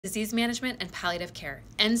Disease management and palliative care,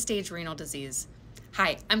 end-stage renal disease.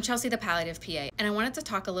 Hi, I'm Chelsea, the palliative PA, and I wanted to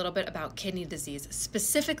talk a little bit about kidney disease,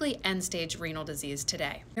 specifically end-stage renal disease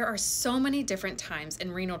today. There are so many different times in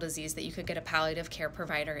renal disease that you could get a palliative care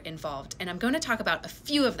provider involved, and I'm going to talk about a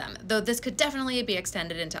few of them, though this could definitely be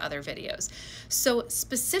extended into other videos. So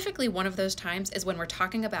specifically, one of those times is when we're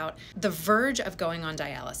talking about the verge of going on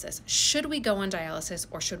dialysis. Should we go on dialysis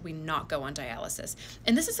or should we not go on dialysis?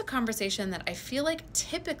 And this is a conversation that I feel like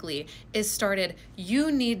typically is started, you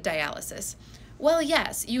need dialysis. Well,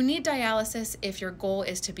 yes, you need dialysis if your goal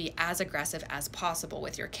is to be as aggressive as possible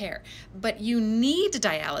with your care, but you need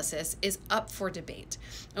dialysis is up for debate.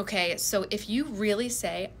 Okay, so if you really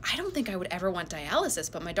say, I don't think I would ever want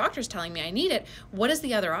dialysis, but my doctor's telling me I need it, what is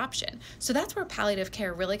the other option? So that's where palliative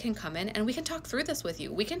care really can come in, and we can talk through this with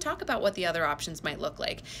you. We can talk about what the other options might look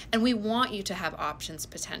like, and we want you to have options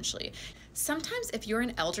potentially. Sometimes if you're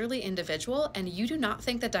an elderly individual and you do not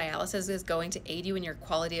think that dialysis is going to aid you in your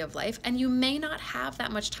quality of life, and you may not have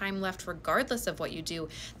that much time left regardless of what you do,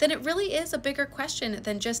 then it really is a bigger question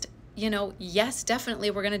than just, yes, definitely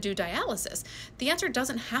we're going to do dialysis. The answer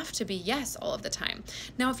doesn't have to be yes all of the time.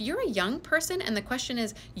 Now, if you're a young person and the question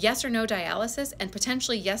is yes or no dialysis and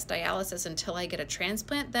potentially yes dialysis until I get a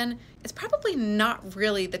transplant, then it's probably not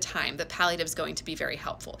really the time that palliative is going to be very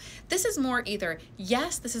helpful. This is more either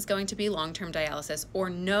yes, this is going to be long-term dialysis, or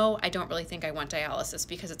no, I don't really think I want dialysis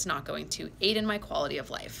because it's not going to aid in my quality of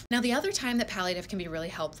life. Now, the other time that palliative can be really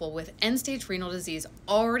helpful with end-stage renal disease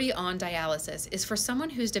already on dialysis is for someone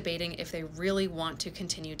who's debating if they really want to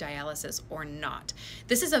continue dialysis or not.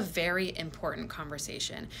 This is a very important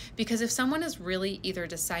conversation because if someone is really either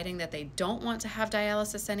deciding that they don't want to have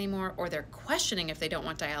dialysis anymore or they're questioning if they don't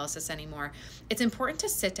want dialysis anymore, it's important to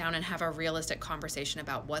sit down and have a realistic conversation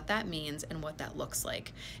about what that means and what that looks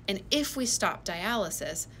like. And if we stop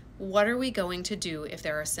dialysis, what are we going to do if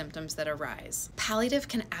there are symptoms that arise? Palliative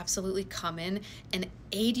can absolutely come in and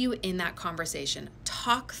aid you in that conversation.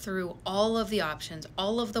 Talk through all of the options,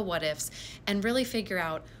 all of the what ifs, and really figure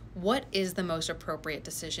out what is the most appropriate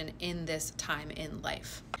decision in this time in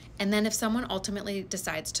life. And then if someone ultimately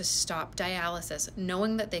decides to stop dialysis,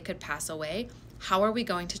 knowing that they could pass away, how are we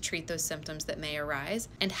going to treat those symptoms that may arise?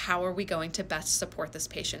 And how are we going to best support this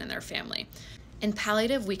patient and their family? In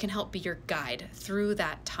palliative, we can help be your guide through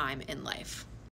that time in life.